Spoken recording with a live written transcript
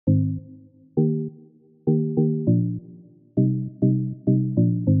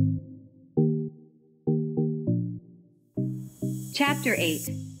Chapter 8.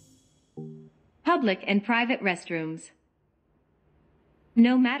 Public and Private Restrooms.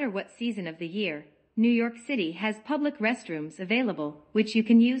 No matter what season of the year, New York City has public restrooms available, which you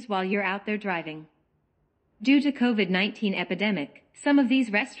can use while you're out there driving. Due to COVID-19 epidemic, some of these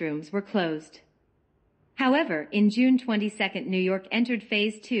restrooms were closed. However, in June 22, New York entered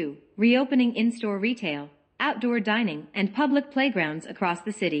Phase 2, reopening in-store retail, outdoor dining, and public playgrounds across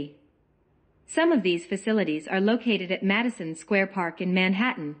the city. Some of these facilities are located at Madison Square Park in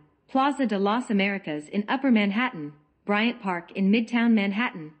Manhattan, Plaza de las Americas in Upper Manhattan, Bryant Park in Midtown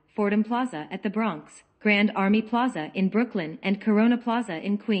Manhattan, Fordham Plaza at the Bronx, Grand Army Plaza in Brooklyn, and Corona Plaza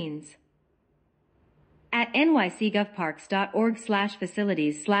in Queens. At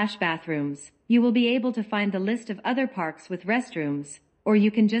nycgovparks.org/facilities/bathrooms, you will be able to find the list of other parks with restrooms, or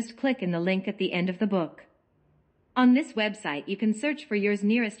you can just click in the link at the end of the book. On this website you can search for your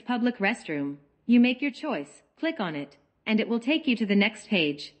nearest public restroom. You make your choice, click on it, and it will take you to the next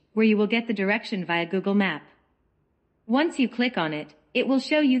page, where you will get the direction via Google Map. Once you click on it, it will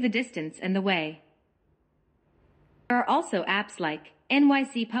show you the distance and the way. There are also apps like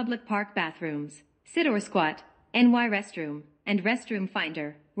NYC Public Park Bathrooms, Sit or Squat, NY Restroom, and Restroom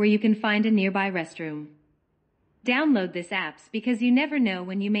Finder, where you can find a nearby restroom. Download these apps because you never know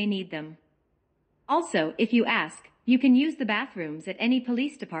when you may need them. Also, if you ask, you can use the bathrooms at any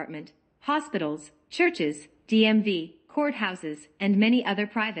police department, hospitals, churches, DMV, courthouses, and many other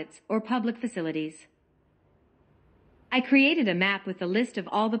private or public facilities. I created a map with a list of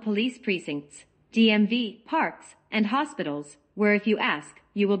all the police precincts, DMV, parks, and hospitals, where if you ask,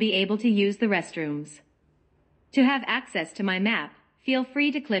 you will be able to use the restrooms. To have access to my map, feel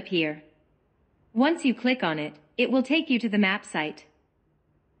free to click here. Once you click on it, it will take you to the map site.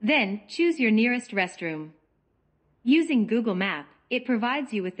 Then, choose your nearest restroom. Using Google Map, it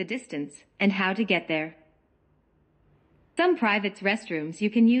provides you with the distance and how to get there. Some private restrooms you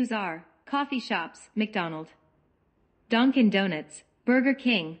can use are coffee shops, McDonald's, Dunkin' Donuts, Burger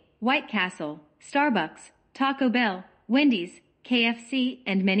King, White Castle, Starbucks, Taco Bell, Wendy's, KFC,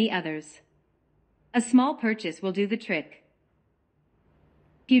 and many others. A small purchase will do the trick.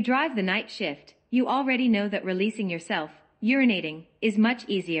 If you drive the night shift, you already know that releasing yourself, urinating, is much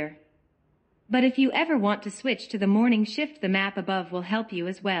easier. But if you ever want to switch to the morning shift, the map above will help you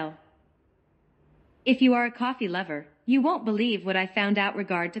as well. If you are a coffee lover, you won't believe what I found out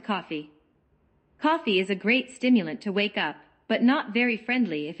regard to coffee. Coffee is a great stimulant to wake up, but not very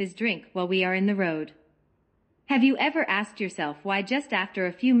friendly if is drink while we are in the road. Have you ever asked yourself why just after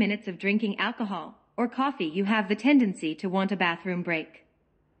a few minutes of drinking alcohol or coffee you have the tendency to want a bathroom break?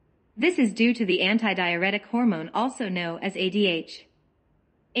 This is due to the antidiuretic hormone also known as ADH.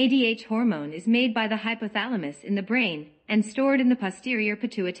 ADH hormone is made by the hypothalamus in the brain and stored in the posterior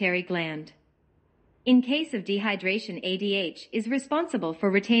pituitary gland. In case of dehydration, ADH is responsible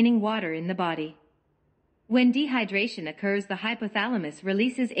for retaining water in the body. When dehydration occurs, the hypothalamus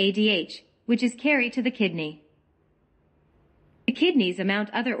releases ADH, which is carried to the kidney. The kidney's, among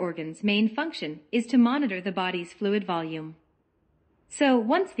other organs' main function is to monitor the body's fluid volume. So,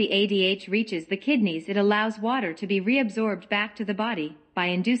 once the ADH reaches the kidneys, it allows water to be reabsorbed back to the body by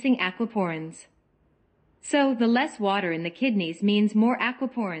inducing aquaporins. So, the less water in the kidneys means more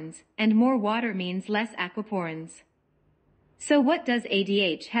aquaporins, and more water means less aquaporins. So what does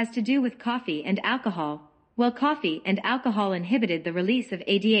ADH has to do with coffee and alcohol? Well, coffee and alcohol inhibited the release of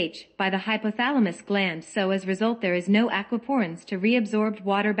ADH by the hypothalamus gland, so as a result there is no aquaporins to reabsorb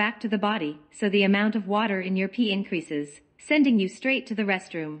water back to the body, so the amount of water in your pee increases, sending you straight to the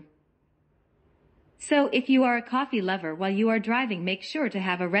restroom. So if you are a coffee lover while you are driving, make sure to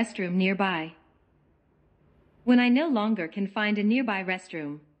have a restroom nearby. When I no longer can find a nearby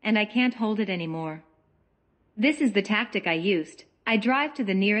restroom, and I can't hold it anymore, this is the tactic I used. I drive to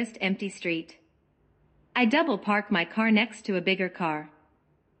the nearest empty street. I double park my car next to a bigger car.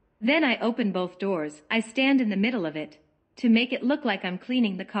 Then I open both doors. I stand in the middle of it, to make it look like I'm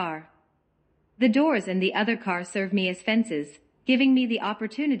cleaning the car. The doors and the other car serve me as fences, giving me the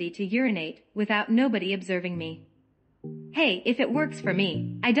opportunity to urinate without nobody observing me. Hey, if it works for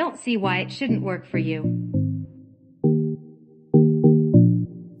me, I don't see why it shouldn't work for you.